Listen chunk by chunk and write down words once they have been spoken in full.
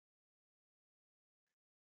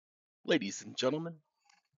Ladies and gentlemen,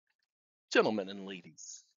 gentlemen and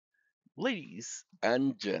ladies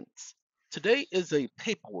and gents, today is a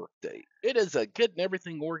paperwork day. It is a getting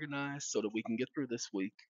everything organized so that we can get through this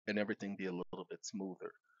week and everything be a little bit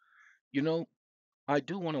smoother. You know, I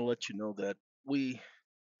do want to let you know that we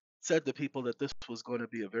said to people that this was going to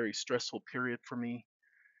be a very stressful period for me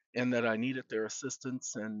and that I needed their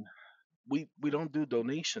assistance. And we don't do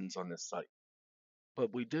donations on this site,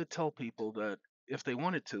 but we did tell people that if they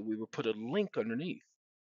wanted to, we would put a link underneath.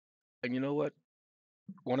 And you know what?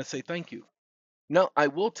 I want to say thank you. Now, I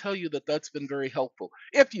will tell you that that's been very helpful.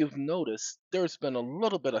 If you've noticed, there's been a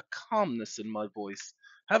little bit of calmness in my voice.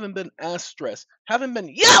 Haven't been as stressed. Haven't been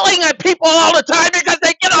yelling at people all the time because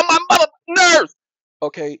they get on my mother nerves.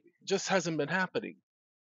 Okay, just hasn't been happening.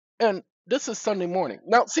 And this is Sunday morning.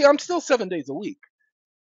 Now, see, I'm still 7 days a week,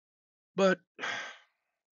 but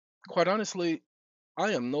quite honestly,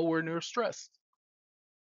 I am nowhere near stressed.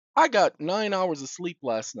 I got 9 hours of sleep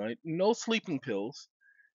last night, no sleeping pills,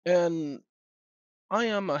 and I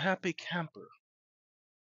am a happy camper.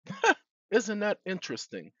 Isn't that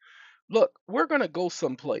interesting? Look, we're gonna go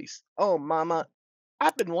someplace. Oh, mama,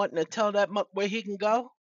 I've been wanting to tell that muck where he can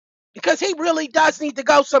go because he really does need to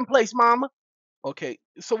go someplace, mama. Okay,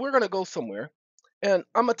 so we're gonna go somewhere, and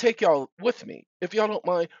I'm gonna take y'all with me. If y'all don't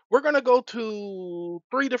mind, we're gonna go to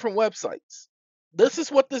 3 different websites. This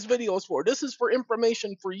is what this video is for. This is for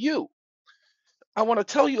information for you. I want to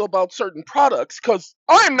tell you about certain products because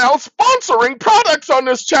I'm now sponsoring products on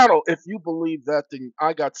this channel. If you believe that, then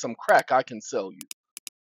I got some crack I can sell you.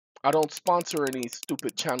 I don't sponsor any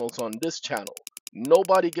stupid channels on this channel.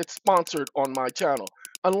 Nobody gets sponsored on my channel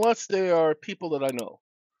unless they are people that I know.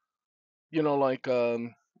 Like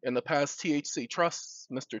in the past, THC Trusts,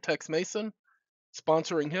 Mr. Tex Mason,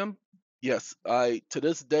 sponsoring him. Yes, I to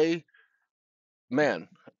this day, man,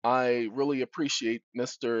 I really appreciate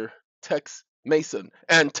Mr. Tex Mason.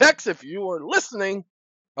 And Tex, if you are listening,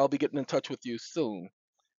 I'll be getting in touch with you soon.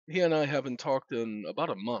 He and I haven't talked in about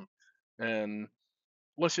a month, and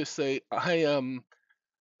let's just say I am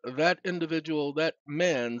that individual, that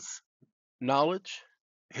man's knowledge,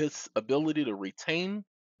 his ability to retain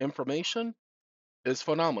information is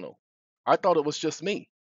phenomenal. I thought it was just me,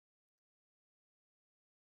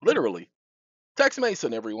 literally. Tex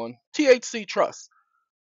Mason, everyone. THC Trust.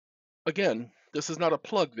 Again, this is not a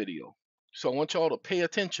plug video, so I want y'all to pay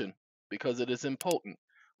attention because it is important.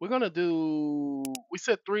 We're gonna do. We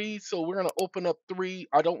said 3, so we're gonna open up 3.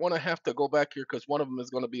 I don't want to have to go back here because one of them is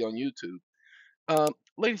gonna be on YouTube.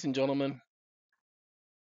 Ladies and gentlemen,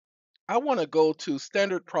 I want to go to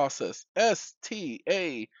standard process.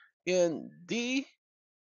 STANDARD,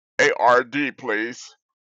 please.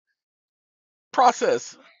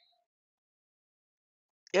 Process.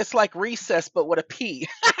 It's like recess, but with a P.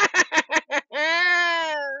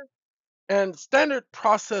 And standard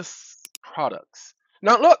process products.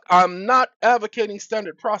 Now, look, I'm not advocating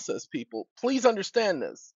standard process, people. Please understand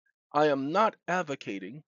this. I am not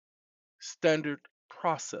advocating standard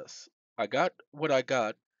process. I got what I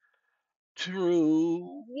got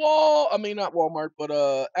through I mean not Walmart, but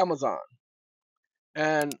Amazon.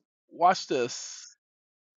 And watch this.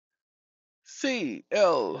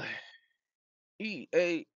 CLEANS.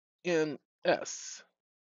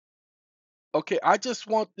 Okay, I just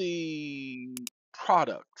want the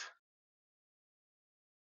product.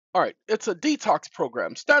 All right, it's a detox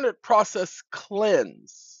program, standard process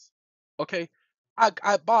cleanse. Okay,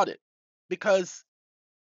 I bought it because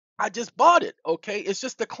I just bought it. Okay, it's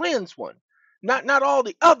just the cleanse one, not all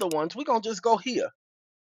the other ones. We're gonna just go here.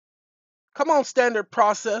 Come on, standard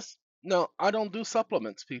process. No, I don't do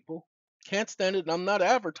supplements, people. Can't stand it. And I'm not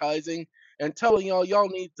advertising and telling y'all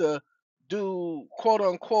need to do quote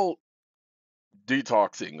unquote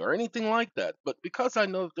detoxing or anything like that. But because I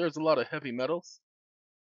know that there's a lot of heavy metals.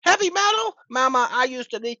 Heavy metal? Mama, I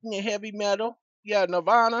used to listen to heavy metal. Yeah,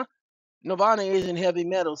 Nirvana. Nirvana isn't heavy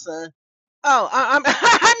metal, son. Oh, I'm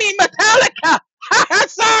I mean Metallica.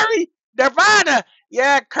 Sorry, Nirvana.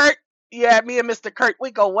 Yeah, Kurt. Yeah, me and Mr. Kurt,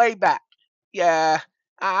 we go way back. Yeah,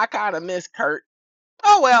 I kind of miss Kurt.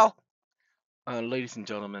 Oh well. Ladies and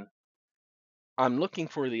gentlemen, I'm looking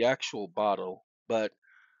for the actual bottle, but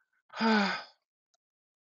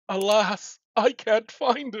alas, I can't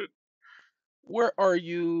find it. Where are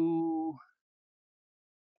you?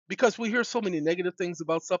 Because we hear so many negative things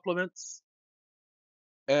about supplements,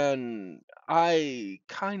 and I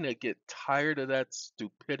kind of get tired of that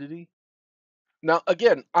stupidity. Now,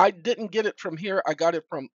 again, I didn't get it from here, I got it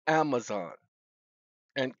from Amazon.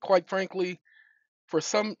 And quite frankly, for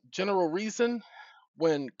some general reason,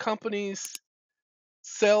 when companies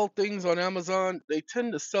sell things on Amazon, they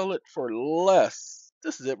tend to sell it for less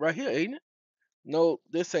This is it right here, ain't it? No,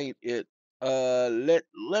 this ain't it.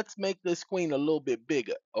 Let's make this screen a little bit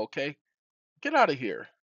bigger, okay? Get out of here.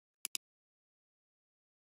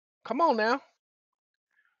 Come on now.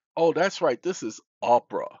 Oh, that's right. This is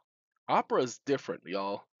Opera. Opera is different,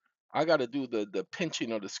 y'all. I got to do the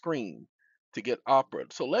pinching of the screen to get Opera.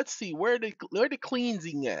 So let's see where the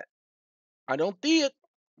cleansing at. I don't see it.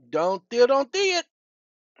 Don't see it.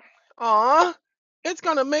 Aw, it's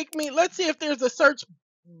gonna make me. Let's see if there's a search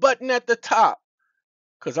button at the top.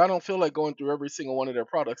 Cause I don't feel like going through every single one of their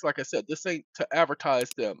products. Like I said, this ain't to advertise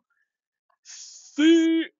them.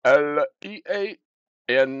 CLEANSE.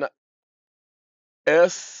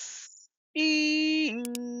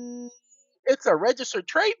 It's a registered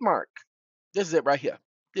trademark. This is it right here.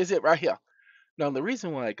 This is it right here. Now, the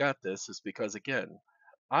reason why I got this is because, again,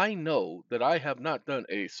 I know that I have not done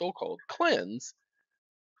a so called cleanse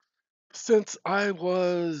since I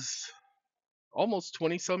was almost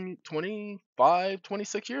 20 some, 25,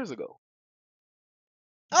 26 years ago.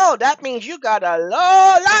 Oh, that means you got a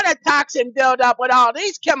lot of toxin built up with all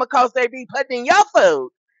these chemicals they be putting in your food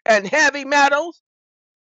and heavy metals.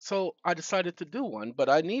 So I decided to do one, but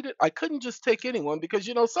I couldn't just take anyone because,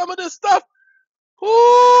 some of this stuff,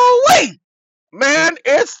 ooh-wee, man,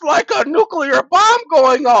 it's like a nuclear bomb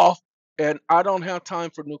going off. And I don't have time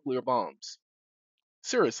for nuclear bombs.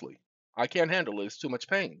 Seriously, I can't handle it. It's too much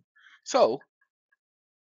pain. So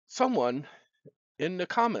someone in the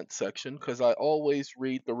comments section, because I always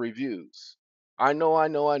read the reviews. I know, a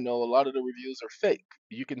lot of the reviews are fake.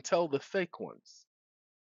 You can tell the fake ones.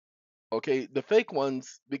 Okay, the fake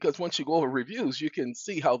ones, because once you go over reviews, you can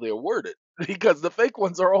see how they're worded. Because the fake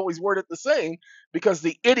ones are always worded the same, because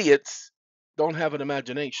the idiots don't have an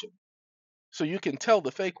imagination. So you can tell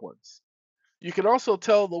the fake ones. You can also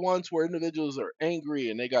tell the ones where individuals are angry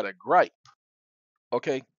and they got a gripe.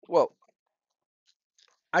 Okay, well,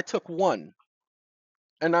 I took one,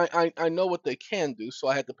 and I know what they can do, so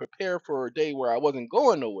I had to prepare for a day where I wasn't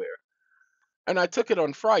going nowhere. And I took it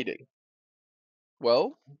on Friday.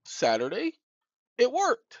 Well, Saturday, it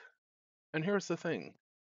worked. And here's the thing.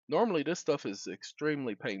 Normally, this stuff is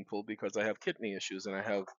extremely painful because I have kidney issues and I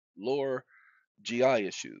have lower GI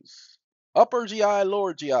issues. Upper GI,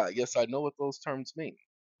 lower GI. Yes, I know what those terms mean.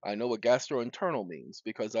 I know what gastrointestinal means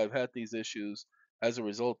because I've had these issues as a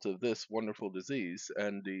result of this wonderful disease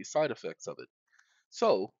and the side effects of it.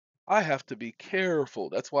 So I have to be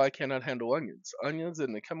careful. That's why I cannot handle onions. Onions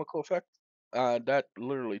and the chemical effect, that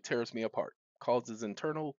literally tears me apart, causes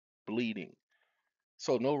internal bleeding.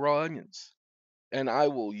 So no raw onions. And I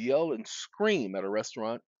will yell and scream at a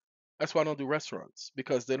restaurant. That's why I don't do restaurants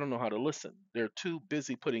because they don't know how to listen. They're too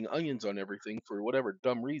busy putting onions on everything for whatever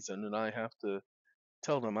dumb reason, and I have to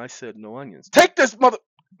tell them I said no onions. Take this mother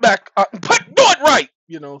back. Do it right.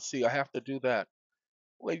 See, I have to do that.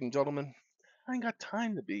 Ladies and gentlemen, I ain't got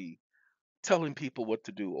time to be telling people what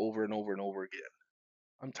to do over and over and over again.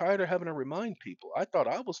 I'm tired of having to remind people. I thought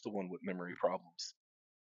I was the one with memory problems.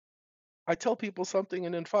 I tell people something,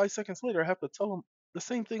 and then 5 seconds later, I have to tell them the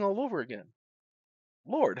same thing all over again.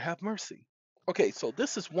 Lord, have mercy. Okay, so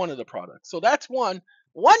this is one of the products. So that's one.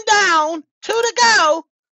 One down, two to go.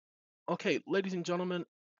 Okay, ladies and gentlemen,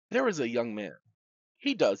 there is a young man.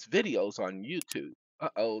 He does videos on YouTube.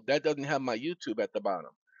 Uh-oh, that doesn't have my YouTube at the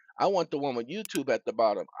bottom. I want the one with YouTube at the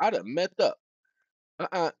bottom. I'd have met up.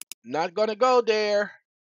 Not gonna go there.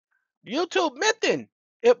 YouTube mitten.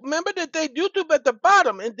 Remember that they YouTube at the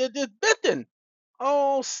bottom and they did mitten.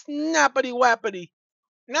 Oh, snappity wappity.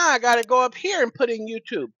 Now I gotta go up here and put in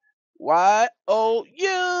YouTube. YOU.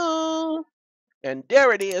 And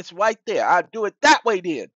there it is right there. I'll do it that way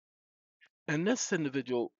then. And this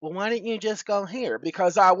individual, well, why didn't you just go here?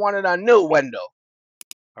 Because I wanted a new window.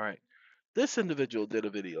 All right. This individual did a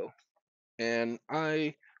video. And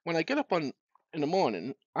when I get up in the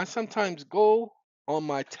morning, I sometimes go on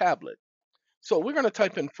my tablet. So we're going to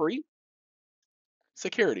type in free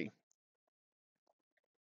security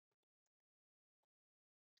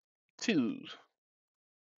tools.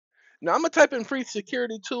 Now I'm going to type in free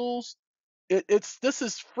security tools. This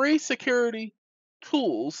is free security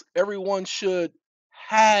tools everyone should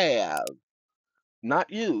have,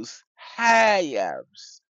 not use,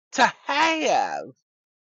 haves, to have.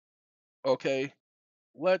 Okay,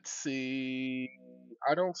 let's see.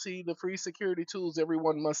 I don't see the free security tools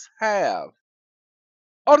everyone must have.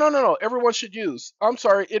 Oh, no. Everyone should use. I'm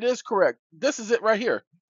sorry. It is correct. This is it right here.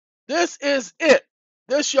 This is it.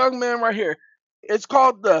 This young man right here. It's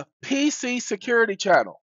called the PC Security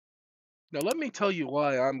Channel. Now, let me tell you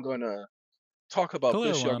why I'm going to talk about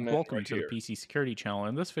this Hello young and man welcome right to the here. PC Security Channel.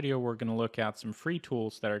 In this video, we're going to look at some free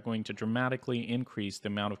tools that are going to dramatically increase the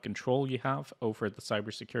amount of control you have over the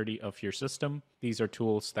cybersecurity of your system. These are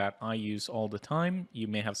tools that I use all the time. You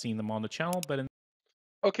may have seen them on the channel, but in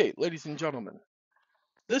Okay, ladies and gentlemen,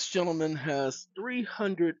 this gentleman has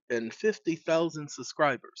 350,000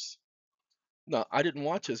 subscribers. Now, I didn't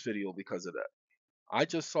watch his video because of that. I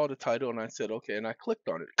just saw the title and I said, okay, and I clicked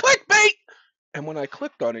on it. Clickbait! And when I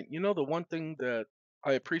clicked on it, you know the one thing that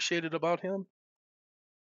I appreciated about him?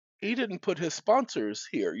 He didn't put his sponsors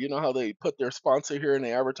here. You know how they put their sponsor here and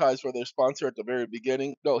they advertise for their sponsor at the very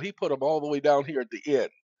beginning? No, he put them all the way down here at the end.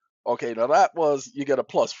 Okay, now that was, you get a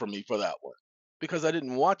plus from me for that one. Because I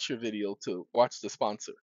didn't watch your video to watch the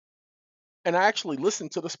sponsor. And I actually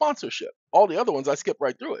listened to the sponsorship. All the other ones, I skipped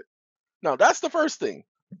right through it. Now, that's the first thing.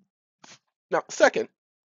 Now, second,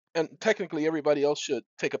 and technically everybody else should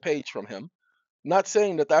take a page from him. Not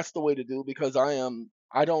saying that that's the way to do because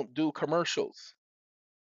I don't do commercials.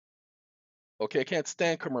 Okay, I can't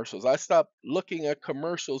stand commercials. I stopped looking at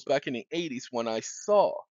commercials back in the 80s when I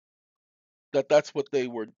saw that that's what they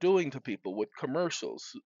were doing to people with commercials.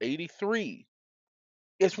 83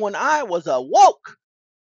 is when I was awoke.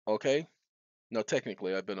 Okay, now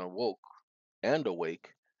technically I've been awoke and awake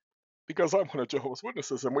because I'm one of Jehovah's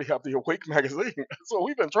Witnesses and we have the Awake magazine. So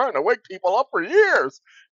we've been trying to wake people up for years.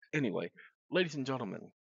 Anyway, ladies and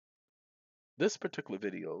gentlemen, this particular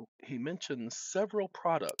video, he mentions several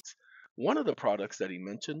products. One of the products that he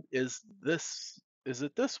mentioned is this. Is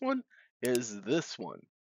it this one? Is this one?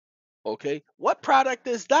 Okay. What product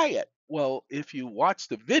is that? Well, if you watch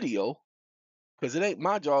the video, because it ain't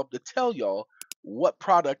my job to tell y'all what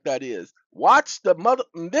product that is. Watch the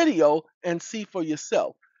video and see for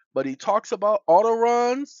yourself. But he talks about auto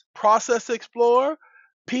runs, Process Explorer,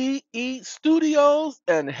 PE Studios,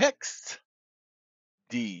 and Hex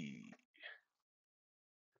D.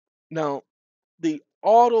 Now, the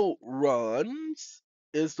auto runs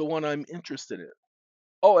is the one I'm interested in.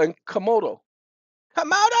 Oh, and Komodo.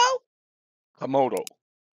 Komodo? Komodo.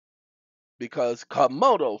 Because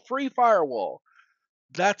Komodo, free firewall.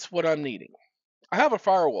 That's what I'm needing. I have a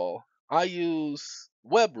firewall. I use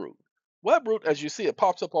WebRoot. WebRoot, as you see, it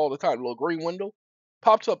pops up all the time. A little green window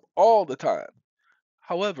pops up all the time.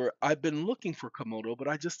 However, I've been looking for Komodo, but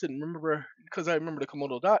I just didn't remember because I remember the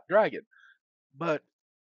Komodo dragon. But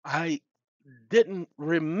I didn't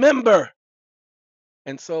remember.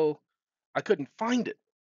 And so I couldn't find it.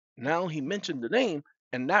 Now he mentioned the name,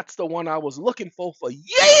 and that's the one I was looking for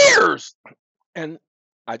years. And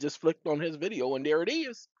I just flicked on his video, and there it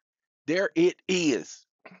is. There it is.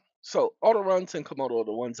 So autoruns and Komodo are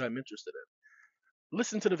the ones I'm interested in.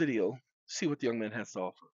 Listen to the video, see what the young man has to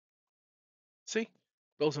offer. See,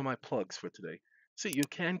 those are my plugs for today. See, you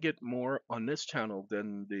can get more on this channel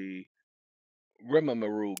than the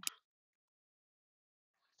Remamarug.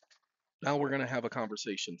 Now we're going to have a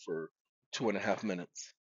conversation for 2.5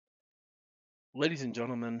 minutes. Ladies and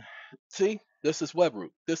gentlemen, see, this is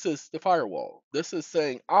WebRoot. This is the firewall. This is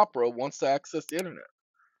saying Opera wants to access the internet.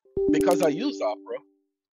 Because I use Opera,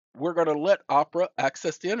 we're going to let Opera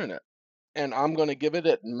access the internet. And I'm going to give it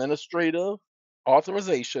administrative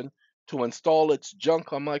authorization to install its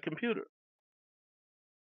junk on my computer.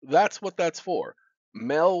 That's what that's for.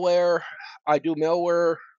 Malware, I do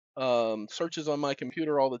malware searches on my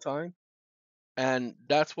computer all the time. And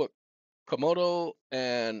that's what Komodo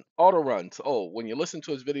and autoruns. Oh, when you listen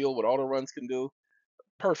to his video, what autoruns can do,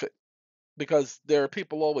 perfect. Because there are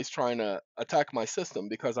people always trying to attack my system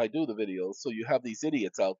because I do the videos. So you have these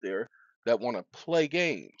idiots out there that want to play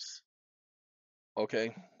games.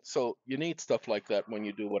 Okay, so you need stuff like that when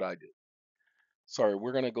you do what I do. Sorry,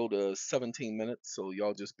 we're gonna go to 17 minutes, so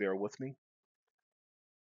y'all just bear with me.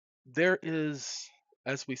 There is,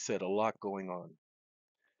 as we said, a lot going on.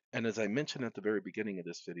 And as I mentioned at the very beginning of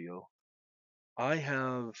this video, I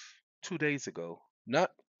have 2 days ago,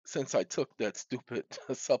 not since I took that stupid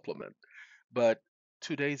supplement, but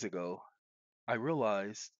 2 days ago, I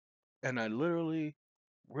realized, and I literally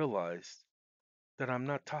realized that I'm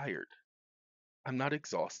not tired. I'm not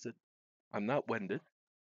exhausted. I'm not winded.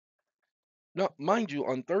 Now, mind you,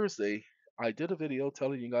 on Thursday, I did a video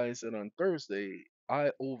telling you guys that on Thursday,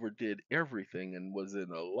 I overdid everything and was in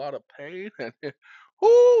a lot of pain. And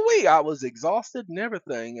whoo-wee, I was exhausted and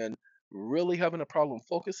everything and really having a problem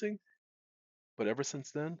focusing. But ever since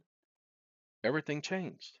then, everything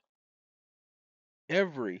changed.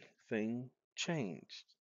 Everything changed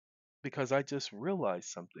because I just realized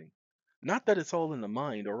something. Not that it's all in the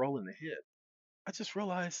mind or all in the head. I just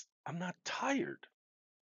realized I'm not tired.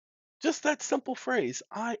 Just that simple phrase,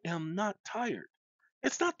 I am not tired.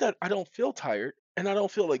 It's not that I don't feel tired and I don't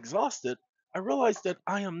feel exhausted. I realized that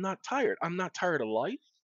I am not tired. I'm not tired of life.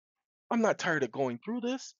 I'm not tired of going through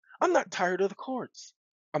this. I'm not tired of the courts.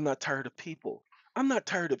 I'm not tired of people. I'm not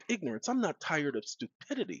tired of ignorance. I'm not tired of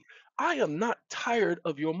stupidity. I am not tired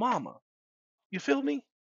of your mama. You feel me?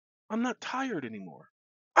 I'm not tired anymore.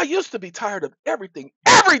 I used to be tired of everything.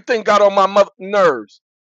 Everything got on my nerves.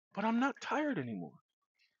 But I'm not tired anymore.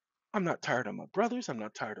 I'm not tired of my brothers. I'm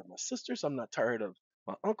not tired of my sisters. I'm not tired of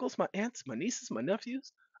my uncles, my aunts, my nieces, my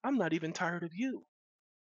nephews. I'm not even tired of you.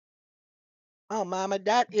 Oh, Mama,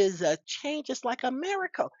 that is a change. It's like a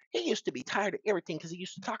miracle. He used to be tired of everything because he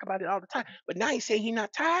used to talk about it all the time. But now he's saying he's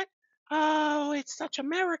not tired. Oh, it's such a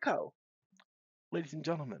miracle. Ladies and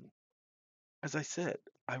gentlemen, as I said,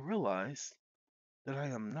 I realize that I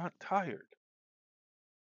am not tired.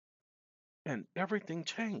 And everything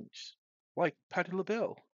changed. Like Patti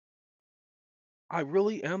LaBelle. I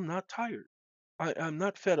really am not tired. I'm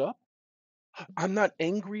not fed up. I'm not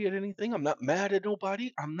angry at anything. I'm not mad at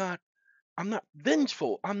nobody. I'm not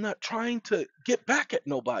vengeful. I'm not trying to get back at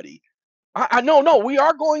nobody. I know, no, we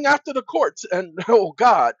are going after the courts, and oh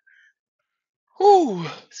God, whew,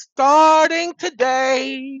 starting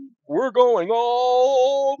today, we're going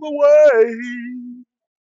all the way.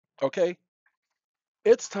 Okay,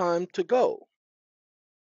 it's time to go.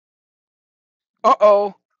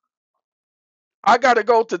 Uh-oh, I gotta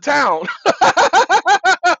go to town.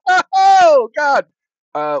 Oh God,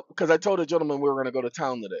 because I told the gentleman we were gonna go to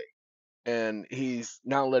town today, and he's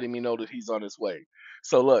now letting me know that he's on his way.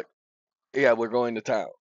 So look, yeah, we're going to town.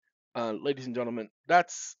 Ladies and gentlemen,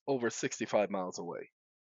 that's over 65 miles away.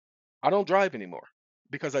 I don't drive anymore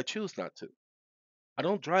because I choose not to. I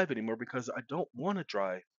don't drive anymore because I don't want to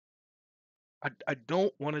drive. I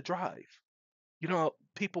don't want to drive. You know,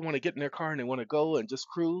 people want to get in their car and they want to go and just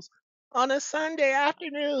cruise on a Sunday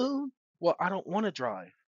afternoon. Well, I don't want to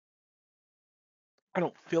drive. I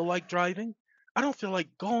don't feel like driving. I don't feel like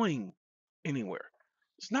going anywhere.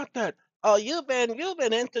 It's not that, oh, you've been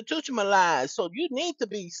institutionalized, so you need to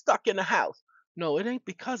be stuck in the house. No, it ain't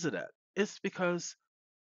because of that. It's because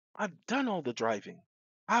I've done all the driving.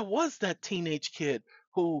 I was that teenage kid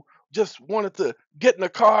who just wanted to get in a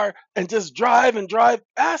car and just drive and drive.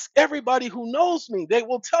 Ask everybody who knows me. They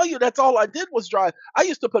will tell you that's all I did was drive. I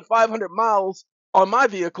used to put 500 miles on my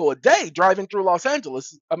vehicle a day driving through Los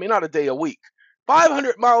Angeles. I mean, not a day, a week.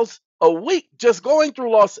 500 miles a week just going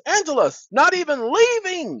through Los Angeles, not even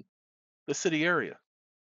leaving the city area.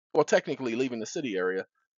 Well, technically leaving the city area,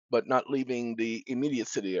 but not leaving the immediate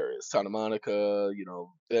city areas, Santa Monica,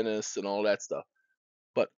 Venice and all that stuff.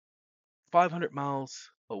 But 500 miles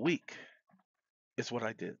a week is what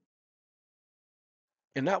I did.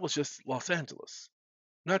 And that was just Los Angeles.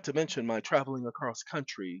 Not to mention my traveling across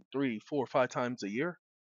country 3, 4, 5 times a year.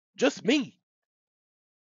 Just me.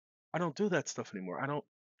 I don't do that stuff anymore. I don't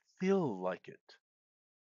feel like it.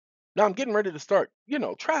 Now I'm getting ready to start,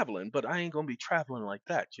 traveling, but I ain't going to be traveling like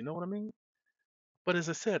that. You know what I mean? But as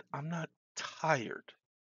I said, I'm not tired.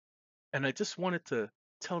 And I just wanted to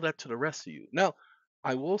tell that to the rest of you. Now,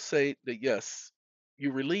 I will say that yes,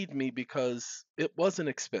 you relieved me because it was an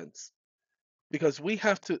expense. Because we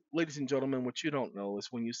have to, ladies and gentlemen, what you don't know is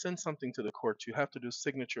when you send something to the courts, you have to do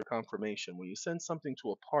signature confirmation. When you send something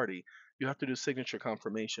to a party, you have to do signature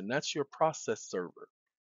confirmation. That's your process server.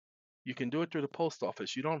 You can do it through the post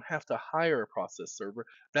office. You don't have to hire a process server.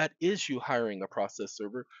 That is you hiring a process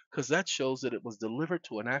server because that shows that it was delivered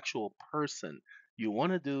to an actual person. You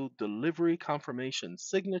want to do delivery confirmation,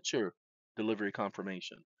 signature delivery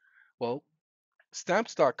confirmation. Well,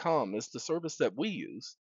 stamps.com is the service that we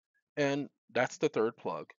use, and that's the third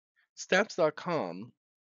plug. Stamps.com,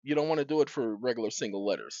 you don't want to do it for regular single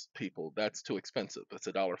letters, people. That's too expensive. It's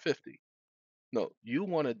 $1.50. No, you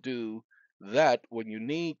want to do that when you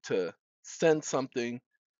need to send something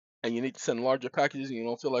and you need to send larger packages and you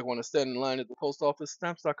don't feel like want to stand in line at the post office.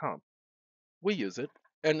 Stamps.com. We use it,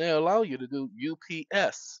 and they allow you to do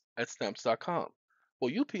UPS at Stamps.com.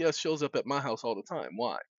 Well, UPS shows up at my house all the time.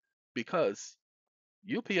 Why? Because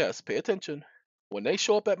UPS, pay attention, when they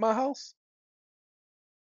show up at my house,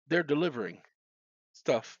 they're delivering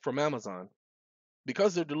stuff from Amazon.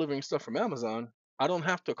 Because they're delivering stuff from Amazon, I don't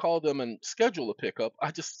have to call them and schedule a pickup.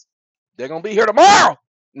 They're gonna be here tomorrow,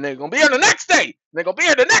 and they're gonna be here the next day. And they're gonna be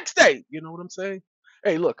here the next day. You know what I'm saying?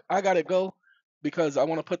 Hey, look, I gotta go because I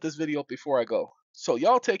want to put this video up before I go. So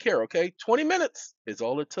y'all take care, okay? 20 minutes is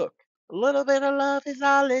all it took. A little bit of love is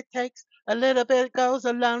all it takes. A little bit goes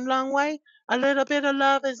a long, long way. A little bit of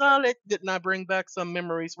love is all it. Didn't I bring back some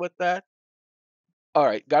memories with that? All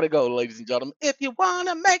right, gotta go, ladies and gentlemen. If you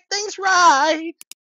wanna make things right.